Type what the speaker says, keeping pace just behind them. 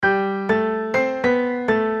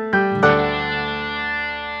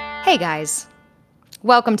Hey guys,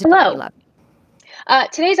 welcome to Don't You Hello. Love Me.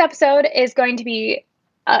 Today's episode is going to be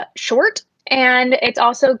short, and it's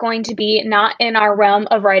also going to be not in our realm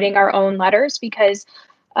of writing our own letters because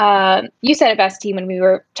you said it best, T, when we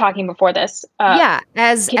were talking before this. Yeah,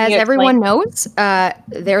 as Can as you explain? everyone knows,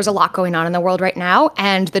 there's a lot going on in the world right now,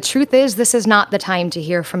 and the truth is, this is not the time to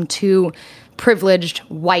hear from two privileged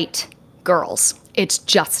white girls. It's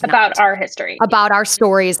just About not. our history? About our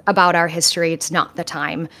stories, about our history, it's not the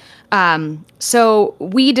time. So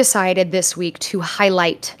we decided this week to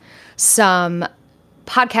highlight some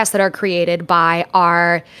podcasts that are created by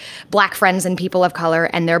our Black friends and people of color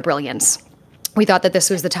and their brilliance. We thought that this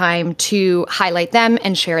was the time to highlight them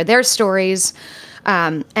and share their stories.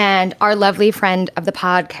 And our lovely friend of the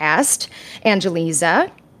podcast, Angeliza,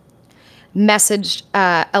 messaged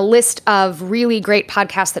a list of really great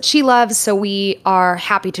podcasts that she loves. So we are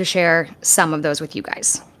happy to share some of those with you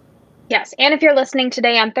guys. Yes. And if you're listening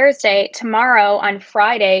today on Thursday, tomorrow on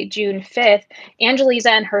Friday, June 5th, Angeliza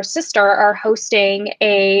and her sister are hosting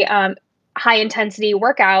a high intensity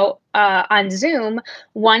workout on Zoom.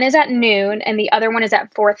 One is at noon and the other one is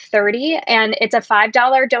at 4:30, and it's a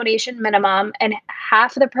 $5 donation minimum, and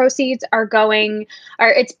half of the proceeds are going, or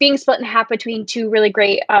it's being split in half between two really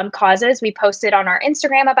great causes. We posted on our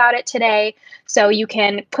Instagram about it today. So you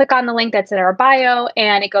can click on the link that's in our bio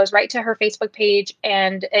and it goes right to her Facebook page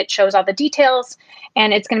and it shows all the details,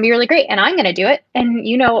 and it's going to be really great. And I'm going to do it. And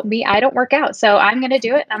you know me, I don't work out. So I'm going to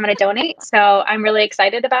do it and I'm going to donate. So I'm really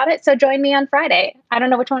excited about it. So join me on Friday. I don't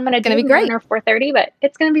know which one I'm going to It's going to do, be great. noon or 4:30, but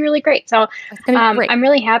it's going to be really great. So It's going to be great. I'm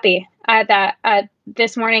really happy that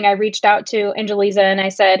this morning I reached out to Angeliza and I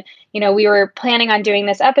said, we were planning on doing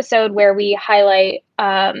this episode where we highlight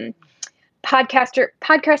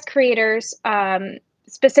podcast creators,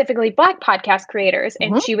 specifically Black podcast creators.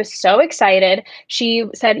 And she was so excited. She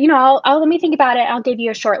said, I'll let me think about it. I'll give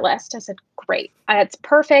you a short list. I said, great. That's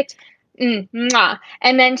perfect. Mwah.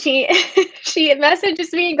 And then she she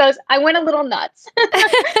messages me and goes, I went a little nuts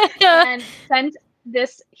and sent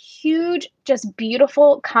this huge, just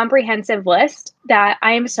beautiful, comprehensive list that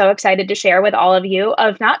I am so excited to share with all of you,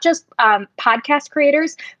 of not just podcast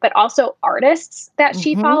creators, but also artists that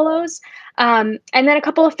she follows. And then a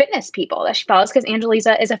couple of fitness people that she follows, because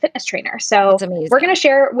Angeliza is a fitness trainer. So we're going to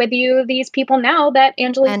share with you these people now that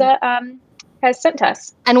Angeliza has sent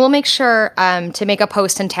us. And we'll make sure to make a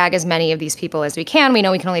post and tag as many of these people as we can. We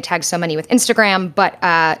know we can only tag so many with Instagram, but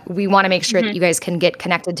we want to make sure that you guys can get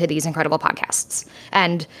connected to these incredible podcasts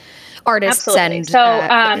and artists. Absolutely.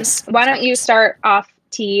 And so why don't you start off,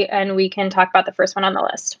 T, and we can talk about the first one on the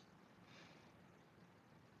list.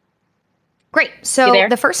 Great. So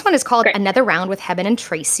the first one is called Another Round with Heben and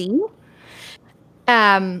Tracy.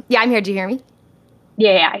 Yeah, I'm here. Do you hear me?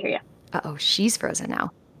 Yeah, I hear you. Uh-oh, she's frozen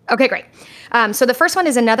now. Okay, great. So the first one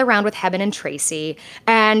is Another Round with Heben and Tracy,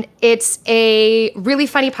 and it's a really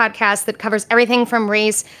funny podcast that covers everything from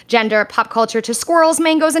race, gender, pop culture, to squirrels,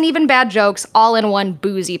 mangoes, and even bad jokes, all in one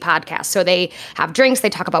boozy podcast. So they have drinks, they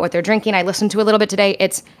talk about what they're drinking. I listened to a little bit today.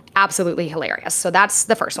 It's absolutely hilarious. So that's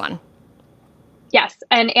the first one. Yes,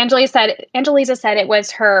 and Angeliza said it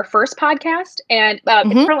was her first podcast, and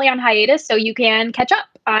it's currently on hiatus, so you can catch up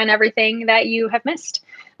on everything that you have missed,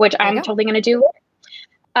 which I'm totally going to do.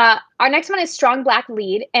 Our next one is Strong Black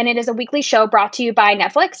Lead, and it is a weekly show brought to you by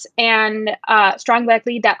Netflix and Strong Black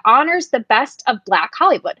Lead that honors the best of Black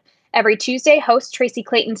Hollywood. Every Tuesday, host Tracy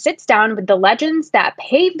Clayton sits down with the legends that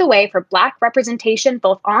paved the way for Black representation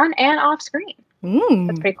both on and off screen.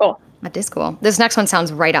 That's pretty cool. That is cool. This next one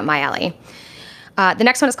sounds right up my alley. The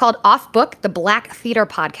next one is called Off Book, the Black Theater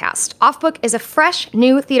Podcast. Off Book is a fresh,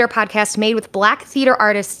 new theater podcast made with Black theater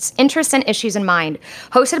artists' interests and issues in mind.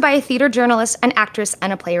 Hosted by a theater journalist, an actress,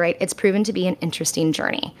 and a playwright, it's proven to be an interesting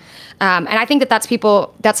journey. And I think that's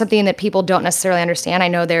something that people don't necessarily understand. I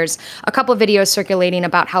know there's a couple of videos circulating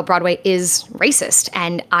about how Broadway is racist,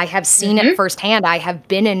 and I have seen it firsthand. I have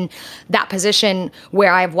been in that position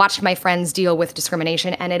where I've watched my friends deal with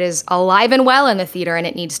discrimination, and it is alive and well in the theater, and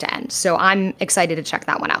it needs to end. So I'm excited to check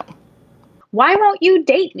that one out. Why Won't You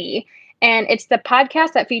Date Me? And it's the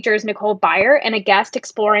podcast that features Nicole Byer and a guest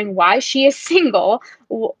exploring why she is single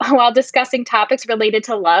while discussing topics related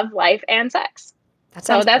to love, life, and sex. That's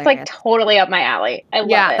hilarious. Like totally up my alley. I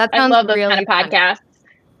love it. I love those kind of podcasts.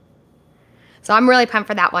 So I'm really pumped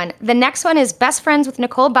for that one. The next one is Best Friends with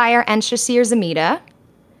Nicole Byer and Shasir Zamita.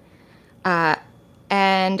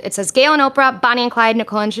 And it says Gail and Oprah, Bonnie and Clyde,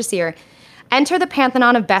 Nicole and Shasir. Enter the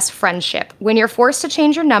pantheon of best friendship. When you're forced to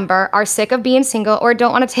change your number, are sick of being single, or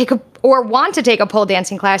want to take a pole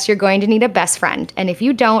dancing class, you're going to need a best friend. And if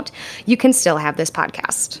you don't, you can still have this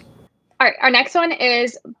podcast. All right, our next one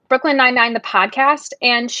is Brooklyn Nine-Nine, the podcast.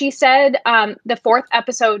 And she said the fourth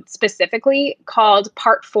episode specifically called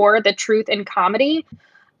Part 4, The Truth in Comedy.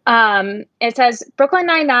 It says Brooklyn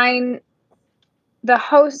Nine-Nine, the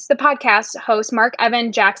podcast host, Mark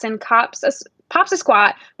Evan Jackson, pops a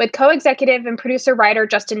squat with co-executive and producer writer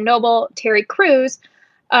Justin Noble, Terry Crews,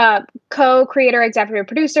 co-creator, executive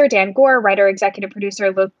producer Dan Gore, writer, executive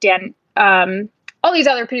producer Luke Dan, all these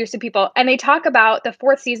other producer people. And they talk about the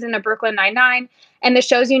fourth season of Brooklyn Nine-Nine and the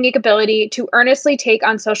show's unique ability to earnestly take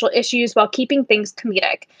on social issues while keeping things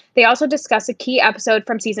comedic. They also discuss a key episode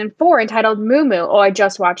from season 4 entitled Moo Moo. Oh, I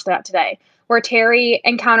just watched that today, where Terry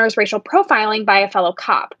encounters racial profiling by a fellow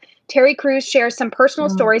cop. Terry Crews shares some personal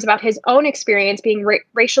stories about his own experience being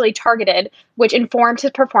racially targeted, which informed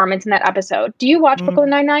his performance in that episode. Do you watch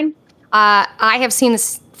Brooklyn Nine-Nine? I have seen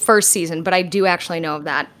this first season, but I do actually know of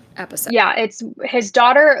that episode. Yeah, it's his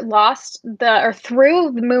daughter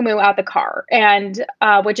threw Moo Moo out the car, and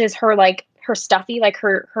which is her stuffy, like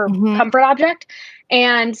her comfort object.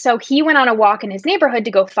 And so he went on a walk in his neighborhood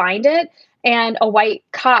to go find it. And a white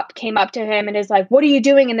cop came up to him and is like, "What are you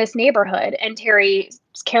doing in this neighborhood?" And Terry's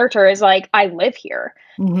character is like, "I live here."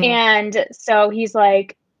 And so he's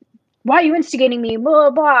like, "Why are you instigating me?" Blah,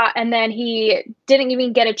 blah, blah. And then he didn't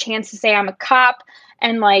even get a chance to say, "I'm a cop."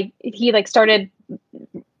 And he started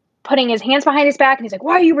putting his hands behind his back and he's like,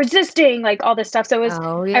 "Why are you resisting?" Like all this stuff. So it was,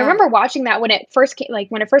 I remember watching that when it first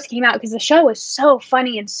came out, because the show was so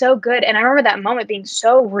funny and so good. And I remember that moment being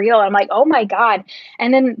so real. I'm like, oh my God.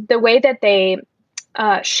 And then the way that they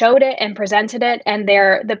showed it and presented it, and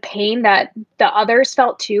the pain that the others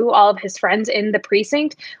felt too, all of his friends in the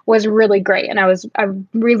precinct, was really great. And I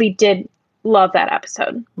really did love that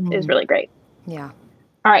episode. It was really great. Yeah.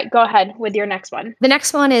 All right, go ahead with your next one. The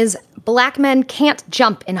next one is Black Men Can't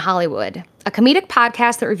Jump in Hollywood, a comedic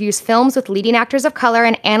podcast that reviews films with leading actors of color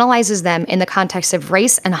and analyzes them in the context of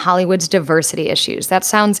race and Hollywood's diversity issues. That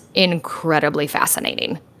sounds incredibly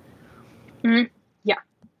fascinating. Yeah.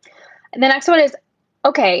 And the next one is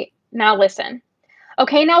Okay, Now Listen.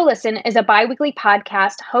 Okay, Now Listen is a bi-weekly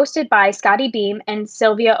podcast hosted by Scotty Beam and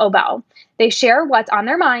Sylvia Obell. They share what's on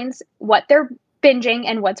their minds, what they're binging,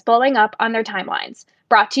 and what's blowing up on their timelines.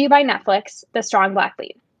 Brought to you by Netflix, The Strong Black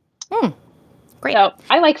Lead. Great. So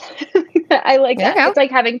I like that. It's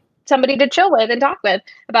like having somebody to chill with and talk with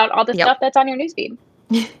about all the stuff that's on your newsfeed.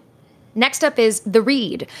 Next up is The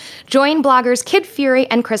Read. Join bloggers Kid Fury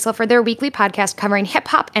and Crystal for their weekly podcast covering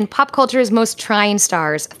hip-hop and pop culture's most trying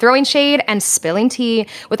stars, throwing shade and spilling tea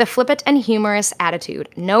with a flippant and humorous attitude.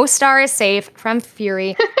 No star is safe from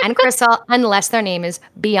Fury and Crystal unless their name is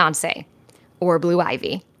Beyonce or Blue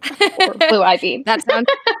Ivy. Or Blue Ivy. That sounds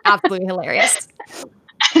absolutely hilarious.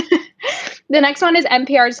 The next one is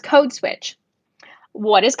NPR's Code Switch.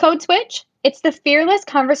 What is Code Switch? It's the fearless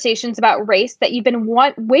conversations about race that you've been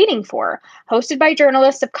waiting for. Hosted by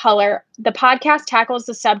journalists of color, the podcast tackles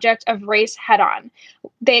the subject of race head-on.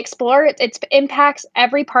 They explore its impacts in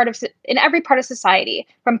every part of society,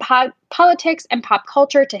 from politics and pop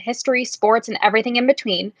culture to history, sports, and everything in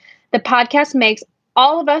between. The podcast makes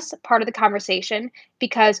all of us part of the conversation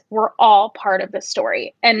because we're all part of the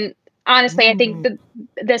story. And honestly, I think that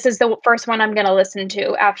this is the first one I'm going to listen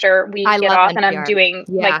to after we get off NPR. And I'm doing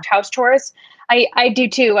house chores. I do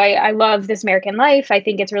too. I love This American Life. I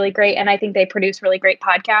think it's really great. And I think they produce really great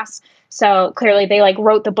podcasts. So clearly they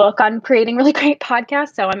wrote the book on creating really great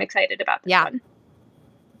podcasts. So I'm excited about this one.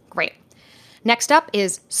 Great. Next up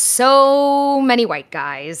is So Many White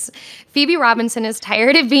Guys. Phoebe Robinson is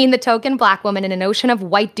tired of being the token black woman in an ocean of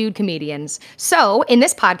white dude comedians. So, in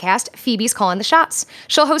this podcast, Phoebe's calling the shots.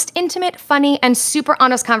 She'll host intimate, funny, and super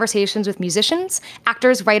honest conversations with musicians,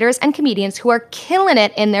 actors, writers, and comedians who are killing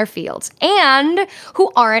it in their fields and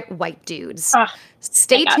who aren't white dudes.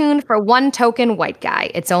 Stay tuned for One Token White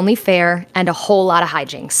Guy. It's only fair and a whole lot of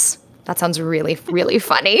hijinks. That sounds really, really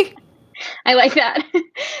funny. I like that.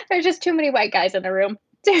 There's just too many white guys in the room.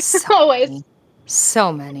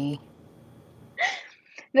 So many.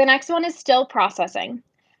 The next one is Still Processing.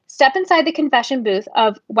 Step inside the confession booth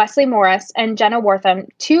of Wesley Morris and Jenna Wortham,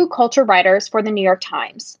 two culture writers for the New York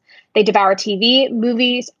Times. They devour TV,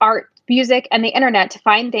 movies, art, music, and the internet to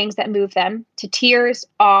find things that move them to tears,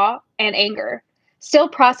 awe, and anger. Still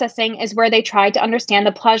Processing is where they try to understand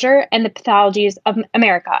the pleasure and the pathologies of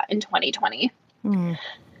America in 2020.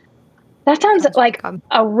 That sounds like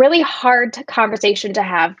a really hard conversation to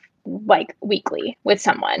have like weekly with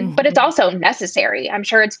someone, but it's Mhm. also necessary. I'm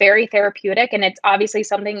sure it's very therapeutic, and it's obviously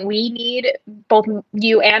something we need, both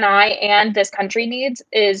you and I and this country needs,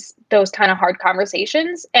 is those kind of hard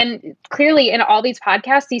conversations. And clearly in all these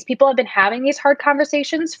podcasts, these people have been having these hard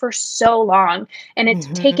conversations for so long, and it's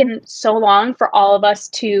Mhm. taken so long for all of us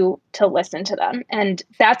to listen to them. And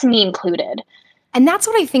that's me included. And that's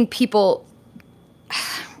what I think people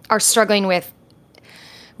are struggling with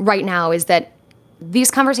right now is that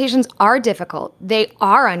these conversations are difficult. They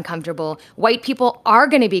are uncomfortable. White people are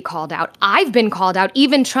going to be called out. I've been called out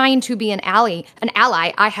even trying to be an ally.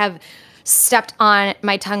 I have stepped on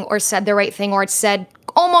my tongue or said the right thing or said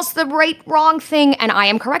almost the wrong thing and I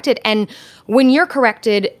am corrected. And when you're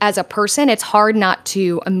corrected as a person, it's hard not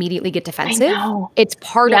to immediately get I defensive. know. It's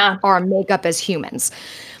part of Yeah. our makeup as humans.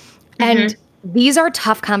 And Hmm. these are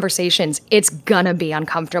tough conversations. It's gonna be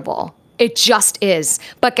uncomfortable. It just is.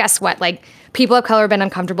 But guess what? Like, people of color have been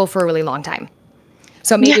uncomfortable for a really long time.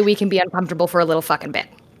 So Yeah. maybe we can be uncomfortable for a little fucking bit.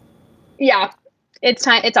 Yeah. It's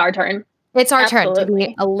time. It's our turn. It's our turn to be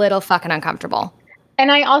Absolutely. a little fucking uncomfortable.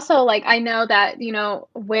 And I also like, I know that,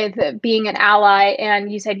 with being an ally,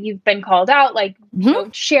 and you said you've been called out, like,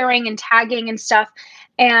 Mhm. sharing and tagging and stuff.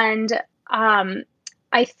 And um,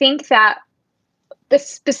 I think that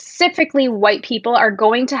specifically white people are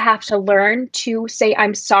going to have to learn to say,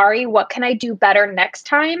 I'm sorry, what can I do better next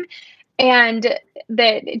time? And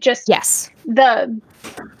that just Yes. the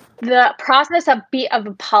process of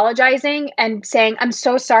apologizing and saying, I'm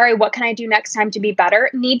so sorry, what can I do next time to be better,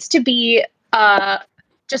 needs to be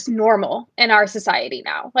just normal in our society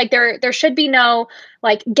now. Like, there should be no,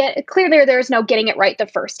 like, clearly there's no getting it right the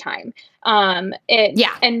first time.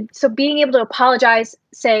 Yeah. And so being able to apologize,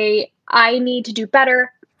 say, I need to do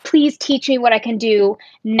better, please teach me what I can do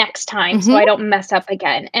next time so Mhm. I don't mess up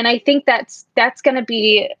again. And I think that's going to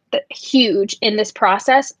be huge in this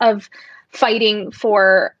process of fighting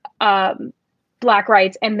for Black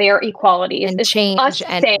rights and their equalities, And is change us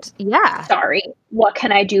and saying, yeah. sorry, what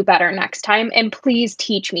can I do better next time? And please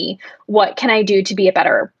teach me, what can I do to be a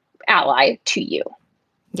better ally to you?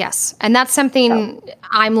 Yes. And that's So, something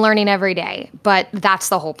I'm learning every day, but that's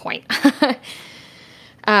the whole point.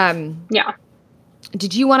 um, yeah.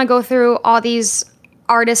 did you want to go through all these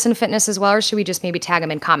artists and fitness as well, or should we just maybe tag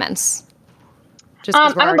them in comments? Just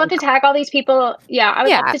because we're I would love already to tag all these people. Yeah, I would love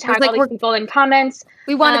yeah, to because tag all like these people in comments.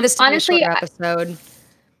 we wanted this to be a Honestly, shorter episode.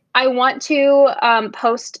 I want to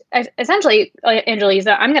post, essentially,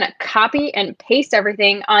 Angelisa, I'm going to copy and paste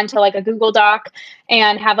everything onto like a Google Doc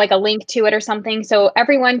and have like a link to it or something, so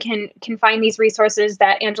everyone can find these resources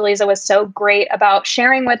that Angelisa was so great about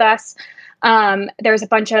sharing with us. There's a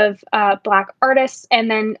bunch of Black artists,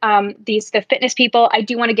 and then the fitness people. I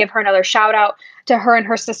do want to give her another shout out to her and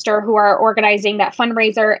her sister who are organizing that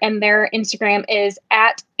fundraiser, and their Instagram is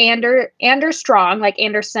at Anderstrong, like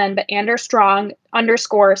Anderson, but Anderstrong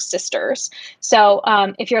 _ sisters. So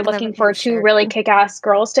if you're I love looking that you for two shared. really kick-ass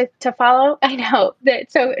girls to follow, I know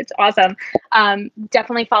that, so it's awesome.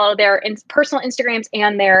 Definitely follow their personal Instagrams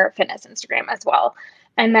and their fitness Instagram as well.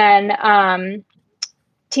 And then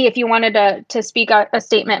T, if you wanted to speak a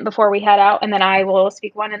statement before we head out, and then I will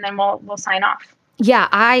speak one, and then we'll sign off. Yeah,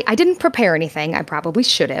 I didn't prepare anything. I probably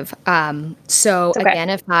should have. So It's okay.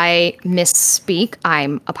 again, if I misspeak,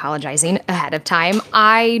 I'm apologizing ahead of time.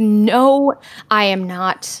 I know I am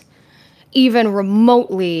not even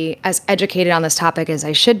remotely as educated on this topic as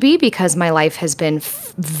I should be because my life has been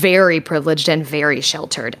very privileged and very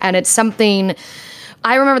sheltered. And it's something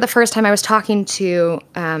I remember the first time I was talking to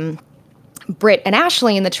Britt and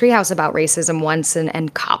Ashley in the treehouse about racism once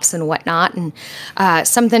and cops and whatnot. And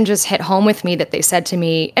something just hit home with me that they said to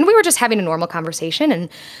me, and we were just having a normal conversation. And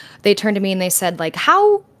they turned to me and they said, like,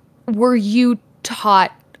 how were you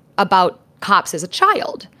taught about cops as a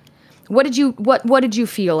child? What did you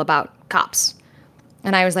feel about cops?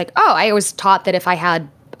 And I was like, oh, I was taught that if I had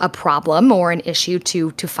a problem or an issue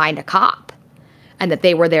to find a cop and that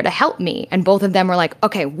they were there to help me. And both of them were like,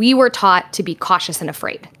 okay, we were taught to be cautious and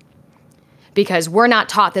afraid because we're not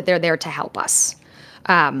taught that they're there to help us,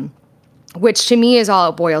 which to me is all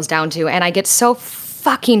it boils down to. And I get so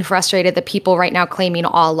fucking frustrated that people right now claiming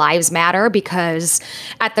all lives matter, because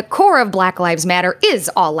at the core of Black Lives Matter is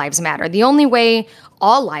all lives matter. The only way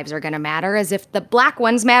all lives are going to matter is if the Black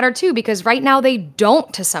ones matter too, because right now they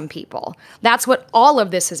don't to some people. That's what all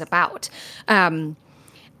of this is about. And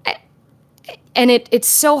it's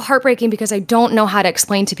so heartbreaking because I don't know how to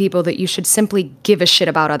explain to people that you should simply give a shit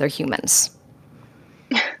about other humans.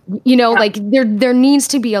 Yeah. Like there needs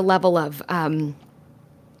to be a level of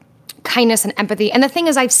kindness and empathy. And the thing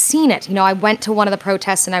is, I've seen it. I went to one of the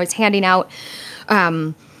protests and I was handing out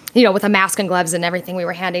with a mask and gloves and everything. We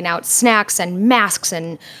were handing out snacks and masks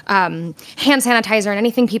and hand sanitizer and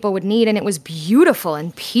anything people would need. And it was beautiful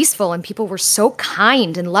and peaceful. And people were so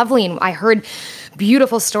kind and lovely. And I heard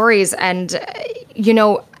beautiful stories. And,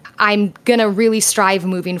 I'm going to really strive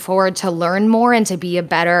moving forward to learn more and to be a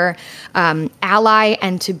better ally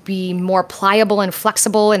and to be more pliable and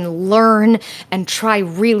flexible and learn and try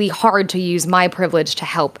really hard to use my privilege to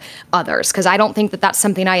help others. Because I don't think that that's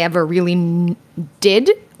something I ever really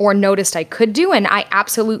did or noticed I could do. And I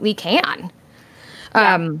absolutely can.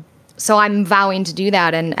 Yeah. So I'm vowing to do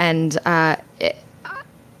that. And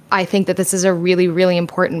I think that this is a really, really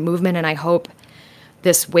important movement. And I hope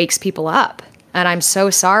this wakes people up. And I'm so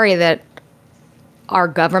sorry that our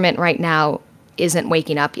government right now isn't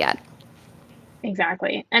waking up yet.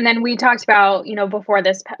 Exactly. And then we talked about, before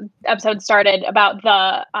this episode started, about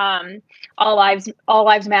the all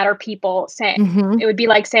lives matter people saying, it would be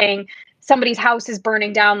like saying somebody's house is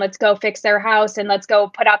burning down. Let's go fix their house and let's go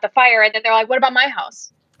put out the fire. And then they're like, what about my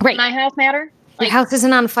house? Right. My house matter? Your house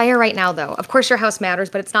isn't on fire right now, though. Of course your house matters,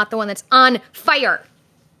 but it's not the one that's on fire.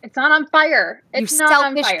 It's not on fire. It's not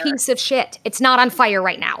on fire. You selfish piece of shit. It's not on fire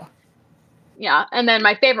right now. Yeah. And then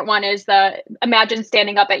my favorite one is imagine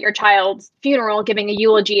standing up at your child's funeral, giving a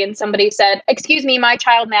eulogy, and somebody said, excuse me, my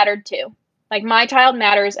child mattered too. Like, my child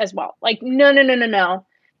matters as well. Like, no.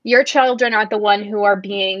 Your children aren't the one who are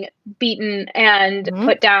being beaten and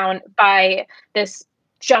put down by this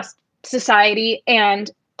just society and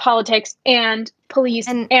politics and police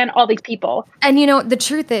and all these people. And, the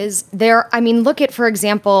truth is look at, for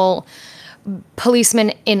example,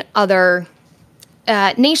 policemen in other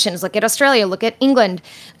nations. Look at Australia, look at England.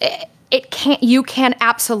 You can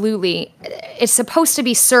absolutely, it's supposed to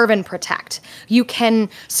be serve and protect. You can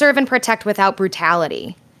serve and protect without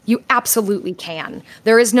brutality. You absolutely can.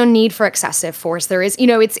 There is no need for excessive force. There is,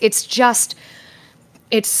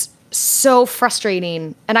 it's so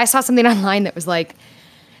frustrating. And I saw something online that was like,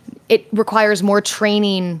 it requires more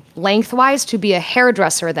training lengthwise to be a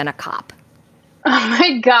hairdresser than a cop. Oh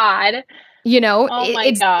my God.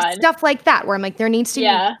 It's stuff like that where I'm like, there needs to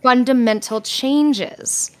be fundamental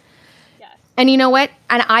changes. Yes. And you know what?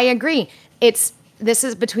 And I agree. This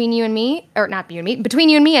is between you and me, or not you and me, between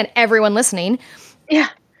you and me and everyone listening. Yeah.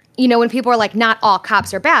 When people are like, not all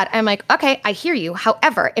cops are bad, I'm like, okay, I hear you.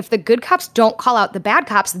 However, if the good cops don't call out the bad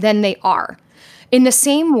cops, then they are. In the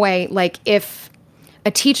same way, like if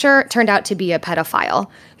a teacher turned out to be a pedophile,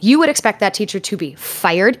 you would expect that teacher to be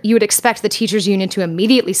fired. You would expect the teachers union to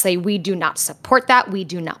immediately say, we do not support that. We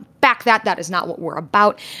do not back that. That is not what we're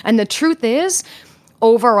about. And the truth is,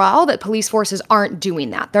 overall, that police forces aren't doing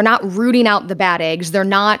that. They're not rooting out the bad eggs. They're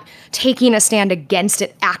not taking a stand against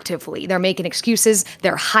it actively. They're making excuses.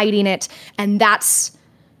 They're hiding it. And that's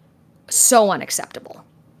so unacceptable.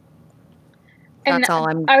 And that's all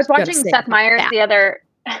I'm I was watching Seth Meyers the other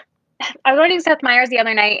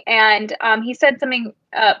night, and he said something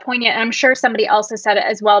poignant. And I'm sure somebody else has said it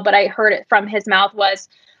as well, but I heard it from his mouth was,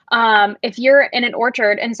 if you're in an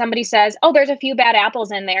orchard and somebody says, oh, there's a few bad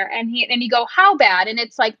apples in there, and you go, how bad? And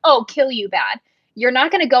it's like, oh, kill you bad. You're not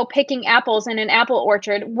going to go picking apples in an apple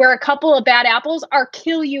orchard where a couple of bad apples are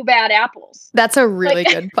kill you bad apples. That's a really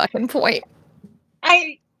good fucking point.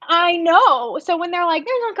 I know. So when they're like,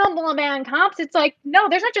 there's a couple of bad cops, it's like, no,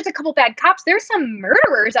 there's not just a couple bad cops. There's some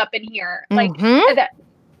murderers up in here. Like,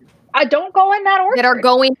 I don't go in that orchard. That are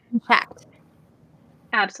going unchecked.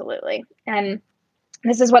 Absolutely. And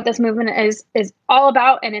this is what this movement is all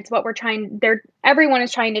about. And it's what everyone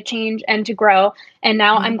is trying to change and to grow. And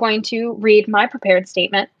now I'm going to read my prepared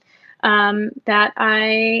statement that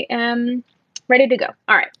I am ready to go.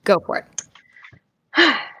 All right. Go for it.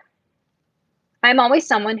 I'm always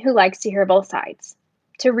someone who likes to hear both sides,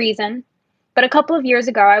 to reason. But a couple of years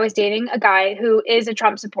ago, I was dating a guy who is a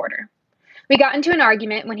Trump supporter. We got into an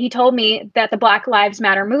argument when he told me that the Black Lives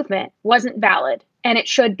Matter movement wasn't valid, and it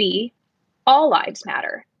should be all lives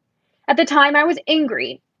matter. At the time, I was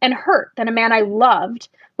angry and hurt that a man I loved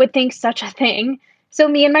would think such a thing. So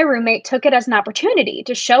me and my roommate took it as an opportunity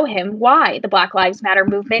to show him why the Black Lives Matter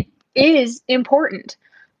movement is important.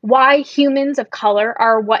 Why humans of color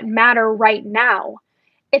are what matter right now.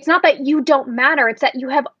 It's not that you don't matter, it's that you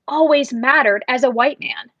have always mattered as a white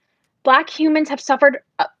man. Black humans have suffered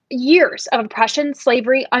years of oppression,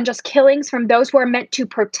 slavery, unjust killings from those who are meant to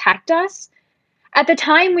protect us. At the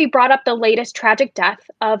time, we brought up the latest tragic death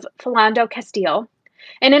of Philando Castile,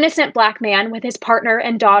 an innocent Black man with his partner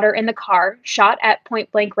and daughter in the car, shot at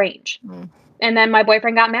point blank range. And then my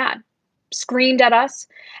boyfriend got mad, screamed at us,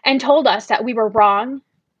 and told us that we were wrong.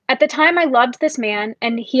 At the time, I loved this man,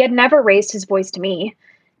 and he had never raised his voice to me.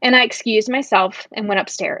 And I excused myself and went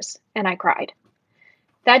upstairs, and I cried.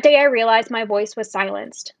 That day I realized my voice was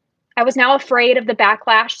silenced. I was now afraid of the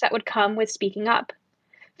backlash that would come with speaking up.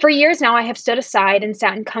 For years now, I have stood aside and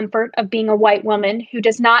sat in comfort of being a white woman who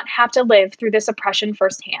does not have to live through this oppression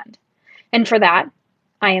firsthand. And for that,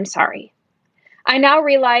 I am sorry. I now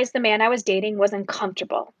realize the man I was dating was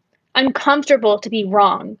uncomfortable. Uncomfortable to be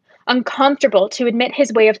wrong. Uncomfortable to admit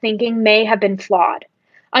his way of thinking may have been flawed.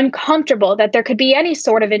 Uncomfortable that there could be any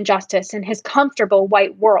sort of injustice in his comfortable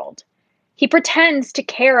white world. He pretends to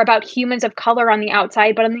care about humans of color on the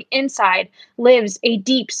outside, but on the inside lives a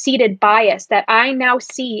deep-seated bias that I now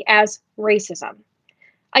see as racism.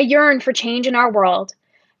 I yearn for change in our world,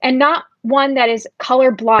 and not one that is color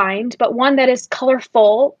blind, but one that is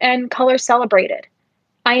colorful and color celebrated.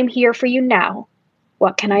 I am here for you now.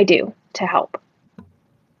 What can I do to help?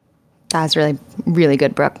 That was really, really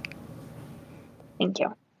good, Brooke. Thank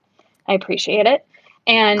you. I appreciate it.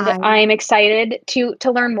 And I'm excited to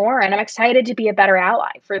learn more, and I'm excited to be a better ally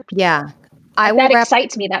for people. Yeah. That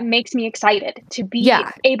excites me. That makes me excited to be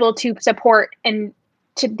able to support and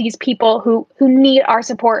to these people who need our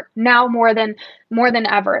support now more than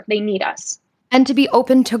ever. They need us. And to be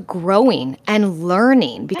open to growing and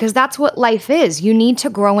learning, because that's what life is. You need to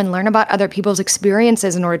grow and learn about other people's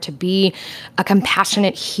experiences in order to be a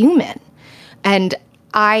compassionate human. And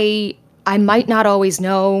I might not always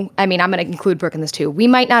know. I mean, I'm going to include Brooke in this too. We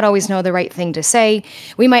might not always know the right thing to say.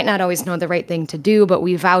 We might not always know the right thing to do, but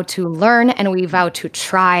we vow to learn and we vow to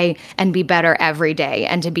try and be better every day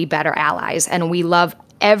and to be better allies. And we love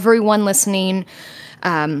everyone listening.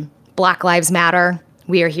 Black Lives Matter.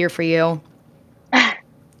 We are here for you.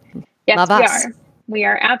 Yes, love us. We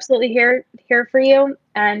are absolutely here for you.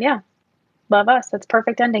 And yeah, love us. That's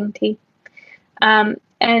perfect ending, T.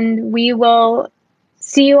 And we will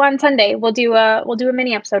see you on Sunday. We'll do a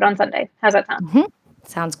mini episode on Sunday. How's that sound? Mm-hmm.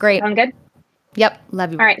 Sounds great. Sound good? Yep.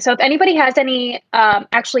 Love you. All right. So if anybody has any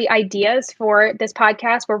actually ideas for this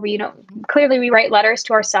podcast where we, clearly we write letters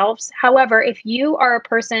to ourselves. However, if you are a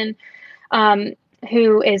person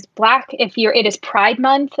who is Black, it is Pride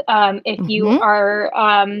Month, if you are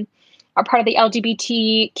part of the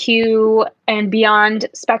LGBTQ and beyond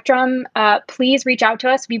spectrum, please reach out to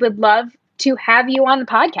us. We would love to have you on the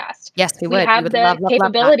podcast. Yes, we would. We have the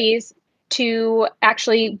capabilities to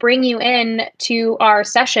actually bring you in to our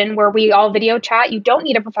session where we all video chat. You don't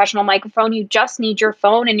need a professional microphone. You just need your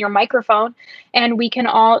phone and your microphone, and we can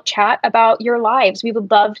all chat about your lives. We would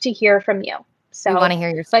love to hear from you. So we want to hear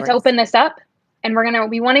your stories. Let's open this up, and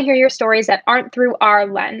we want to hear your stories that aren't through our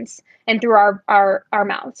lens and through our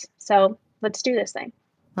mouths. So let's do this thing.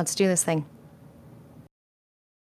 Let's do this thing.